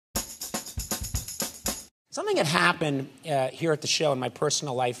Something had happened here at the show in my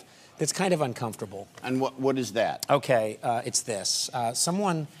personal life that's kind of uncomfortable. And what is that? Okay, it's this.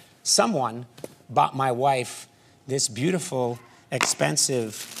 Someone bought my wife this beautiful,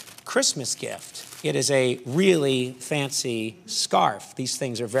 expensive Christmas gift. It is a really fancy scarf. These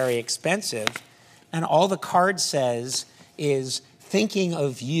things are very expensive. And all the card says is, thinking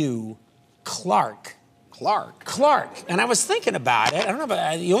of you, Clark. Clark? Clark. And I was thinking about it. I don't know,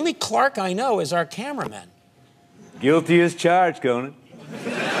 but the only Clark I know is our cameraman. Guilty as charged, Conan.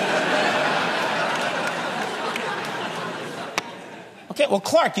 Okay, well,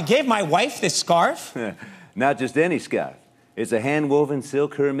 Clark, you gave my wife this scarf? Not just any scarf. It's a hand-woven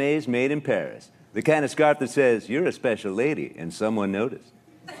silk Hermes made in Paris. The kind of scarf that says, you're a special lady, and someone noticed.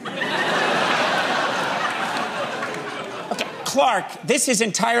 Okay, Clark, this is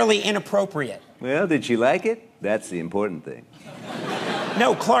entirely inappropriate. Well, did she like it? That's the important thing.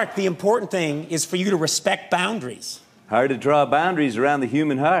 No, Clark, the important thing is for you to respect boundaries. Hard to draw boundaries around the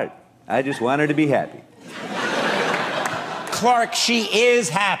human heart. I just want her to be happy. Clark, she is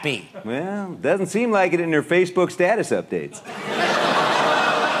happy. Well, doesn't seem like it in her Facebook status updates.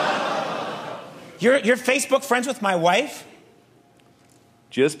 You're Facebook friends with my wife?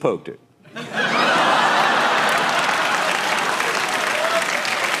 Just poked her.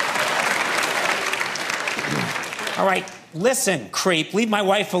 All right, listen, creep, leave my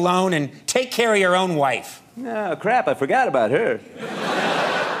wife alone and take care of your own wife. Oh, crap, I forgot about her.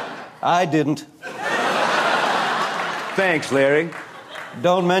 I didn't. Thanks, Larry.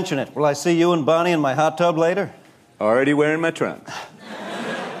 Don't mention it. Will I see you and Bonnie in my hot tub later? Already wearing my trunks.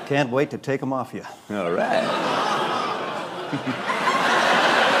 Can't wait to take them off you. All right.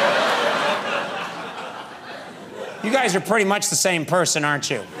 You guys are pretty much the same person, aren't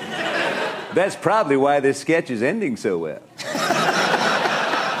you? That's probably why this sketch is ending so well.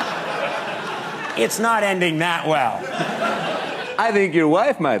 It's not ending that well. I think your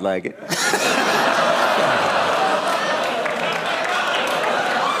wife might like it.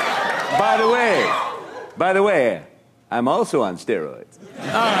 By the way, I'm also on steroids. All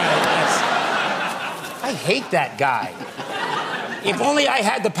right, I hate that guy. If only I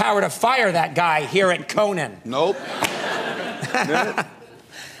had the power to fire that guy here at Conan. Nope.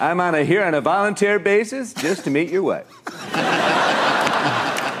 I'm here on a volunteer basis just to meet your wife.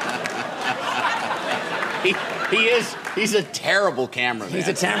 He's a terrible cameraman. He's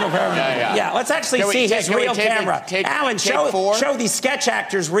a terrible cameraman. Yeah, let's actually see his real camera. Alan, show these sketch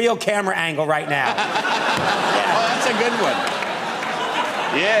actors' real camera angle right now. Yeah. Oh, that's a good one.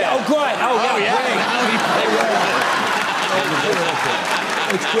 Yeah. Oh, good. Oh, yeah.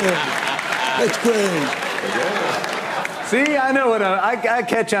 That's great. See, I know what I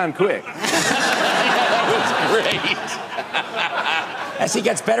catch on quick. That was great. As he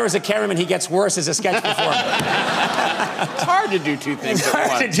gets better as a cameraman, he gets worse as a sketch performer. It's hard to do two things at once. It's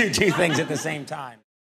hard to do two things at the same time.